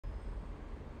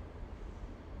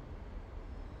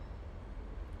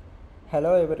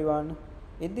Hello everyone,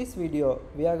 in this video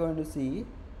we are going to see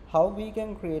how we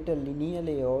can create a linear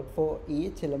layout for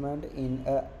each element in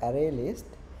an array list,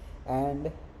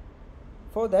 and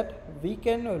for that we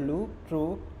can loop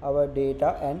through our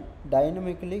data and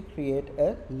dynamically create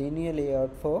a linear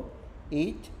layout for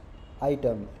each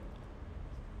item.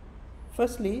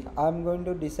 Firstly, I am going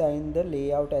to design the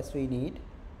layout as we need.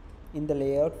 In the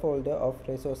layout folder of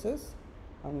resources,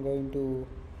 I am going to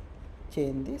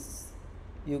change this.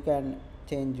 You can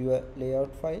change your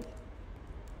layout file.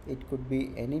 It could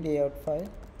be any layout file.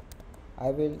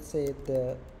 I will say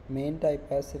the main type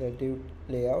as reduced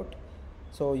layout,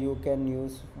 so you can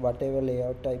use whatever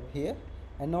layout type here.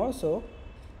 And also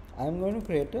I am going to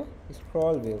create a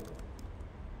scroll view.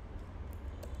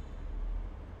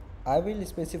 I will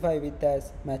specify width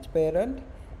as match parent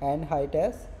and height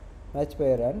as match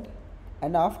parent,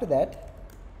 and after that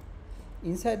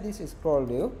inside this scroll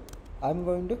view I am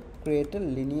going to create a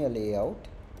linear layout.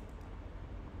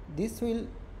 This will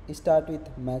start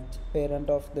with match parent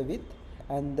of the width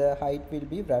and the height will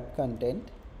be wrap content.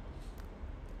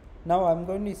 Now I am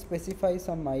going to specify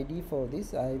some ID for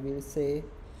this. I will say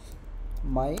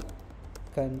my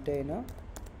container.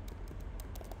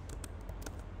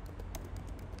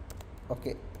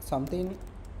 Okay, something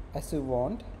as you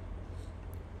want.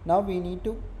 Now we need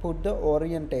to put the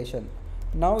orientation.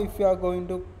 Now if you are going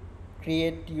to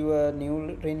create your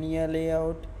new linear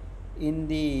layout in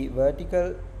the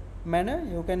vertical manner,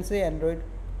 you can say Android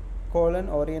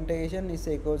orientation is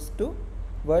equals to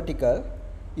vertical.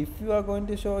 If you are going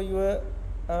to show your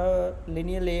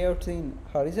linear layouts in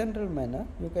horizontal manner,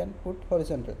 you can put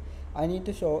horizontal. I need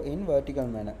to show in vertical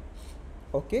manner.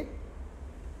 Okay,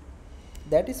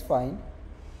 that is fine.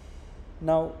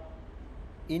 Now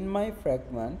in my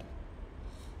fragment,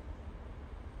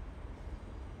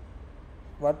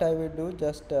 what I will do,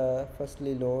 just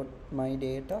firstly load my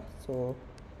data. So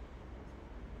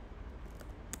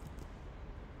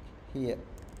here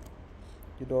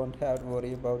you don't have to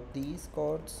worry about these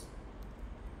codes.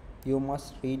 You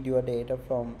must read your data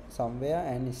from somewhere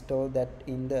and store that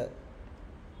in the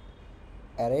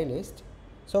array list.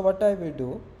 So what I will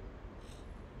do,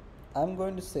 I'm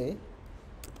going to say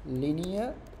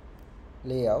linear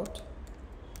layout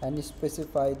and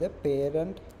specify the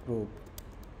parent group,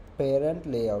 parent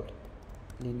layout,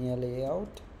 linear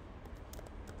layout,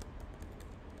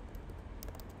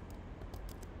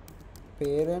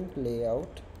 parent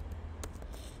layout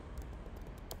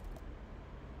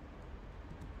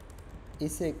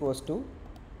is equals to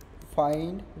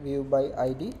find view by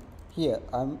ID. Here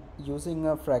I'm using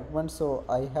a fragment, so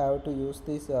I have to use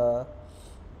this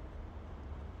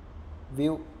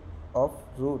view of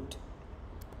root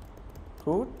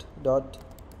dot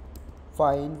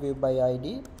find view by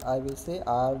ID. I will say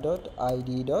r dot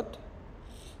id dot,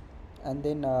 and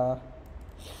then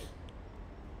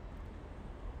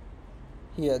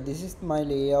here this is my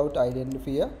layout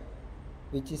identifier,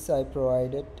 which is I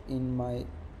provided in my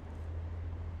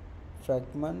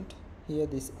fragment. Here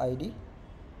this ID,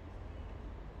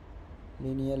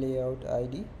 linear layout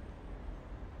ID,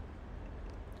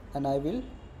 and I will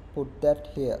put that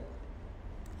here.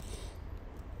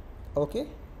 Okay,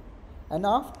 and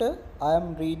after I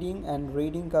am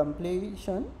reading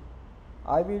completion,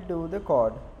 I will do the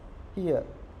code. Here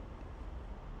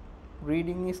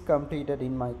reading is completed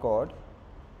in my code.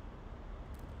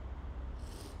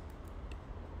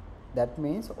 That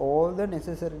means all the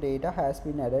necessary data has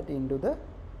been added into the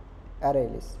array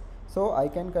list. So I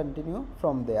can continue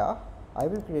from there. I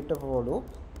will create a for loop.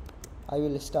 I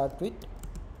will start with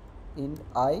int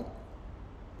I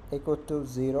equal to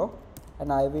 0,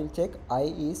 and I will check I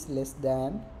is less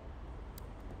than,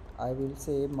 I will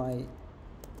say my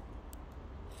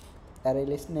array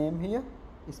list name here,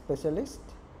 specialist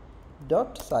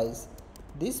dot size.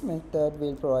 This method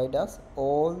will provide us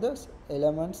all the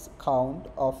elements count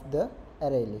of the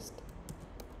array list,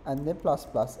 and then plus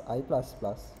plus I plus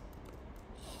plus.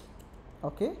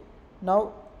 Okay,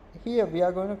 now here we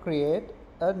are going to create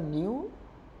a new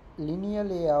linear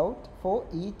layout for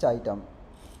each item.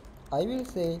 I will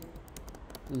say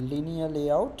linear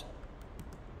layout.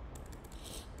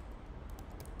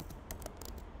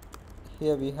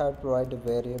 Here we have provided a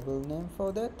variable name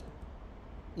for that,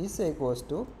 is equals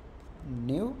to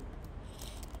new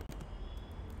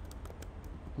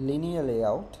linear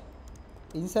layout.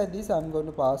 Inside this I am going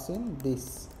to pass in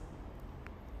this.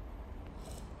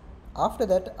 After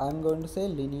that I am going to say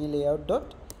linear layout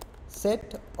dot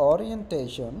set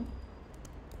orientation.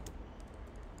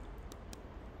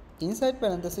 Inside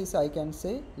parenthesis I can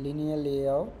say linear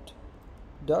layout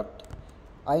dot,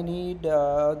 I need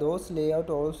those layout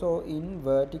also in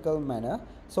vertical manner.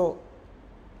 So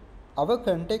our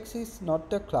context is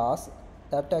not a class,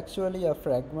 that actually a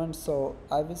fragment, so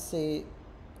I will say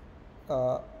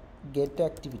get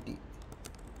activity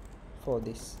for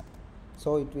this,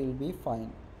 so it will be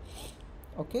fine.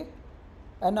 Okay,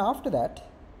 and after that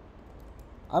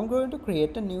I'm going to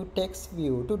create a new text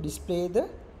view to display the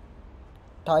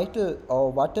title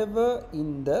or whatever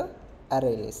in the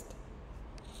array list.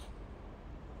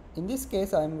 In this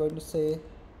case I am going to say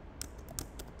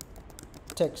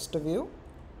text view,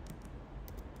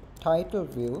 title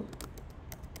view.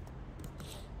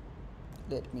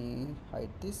 Let me hide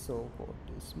this so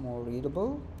it is more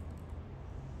readable.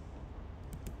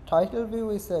 Title view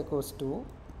is equals to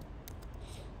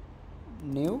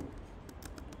new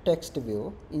text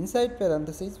view. Inside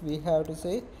parentheses we have to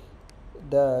say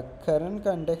the current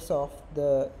context of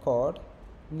the code.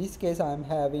 In this case I am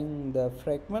having the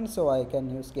fragment, so I can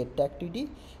use get activity.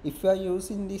 If you are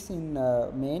using this in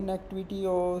main activity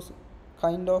or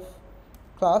kind of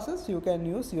classes, you can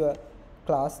use your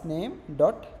class name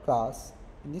dot class.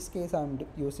 In this case I am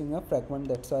using a fragment,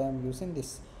 that's why I am using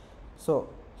this. So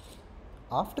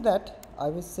after that I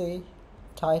will say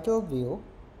title view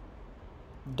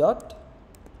dot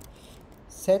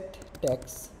set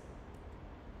text.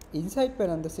 Inside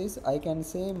parentheses I can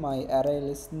say my array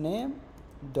list name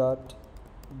dot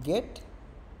get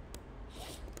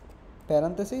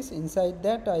parentheses. Inside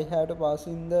that I have to pass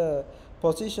in the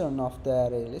position of the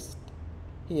array list.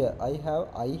 Here I have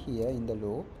I here in the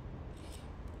loop,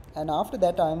 and after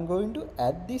that I am going to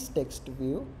add this text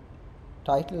view,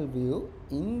 title view,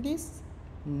 in this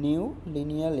new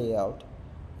linear layout.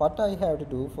 What I have to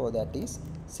do for that is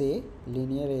say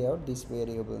linear layout, this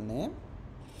variable name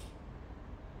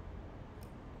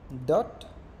dot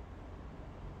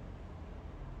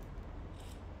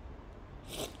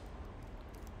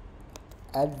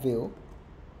add view,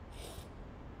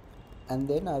 and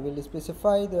then I will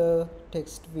specify the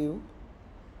text view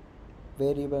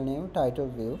variable name title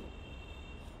view.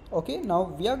 Okay,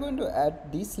 now we are going to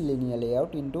add this linear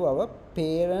layout into our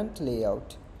parent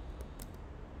layout.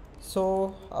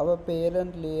 So our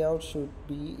parent layout should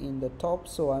be in the top,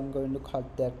 so I'm going to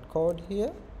cut that code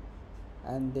here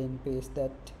and then paste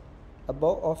that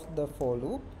above of the for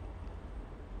loop.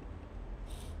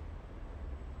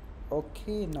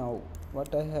 Okay, now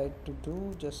what I had to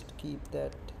do, just keep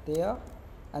that there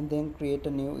and then create a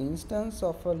new instance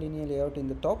of a linear layout in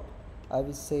the top. I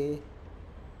will say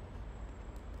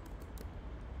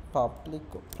public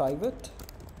private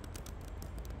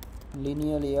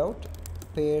linear layout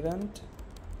parent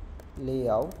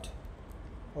layout.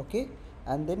 Okay,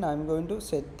 and then I'm going to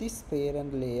set this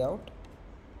parent layout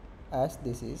as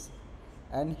this is,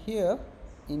 and here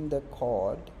in the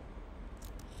code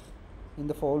in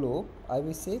the for loop I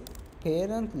will say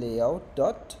parent layout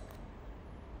dot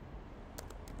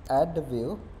add the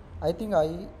view. I think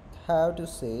I have to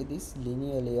say this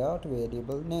linear layout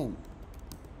variable name.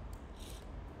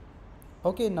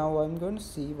 Okay, now I'm going to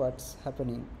see what's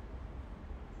happening.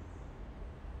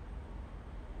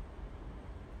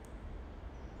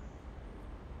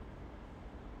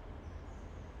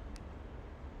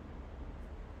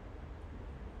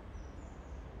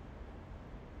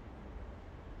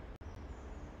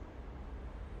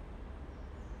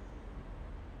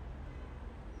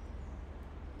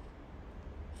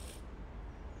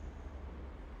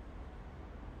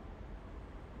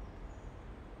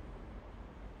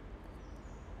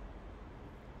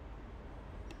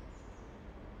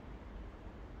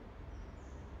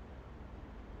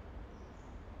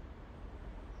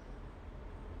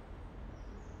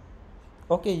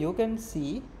 Okay, you can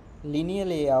see linear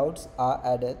layouts are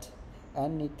added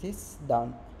and it is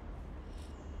done.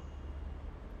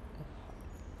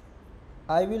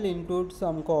 I will include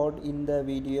some code in the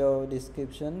video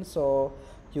description, so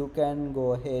you can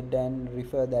go ahead and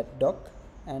refer that doc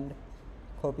and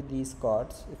copy these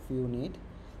codes if you need.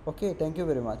 Okay, thank you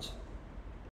very much.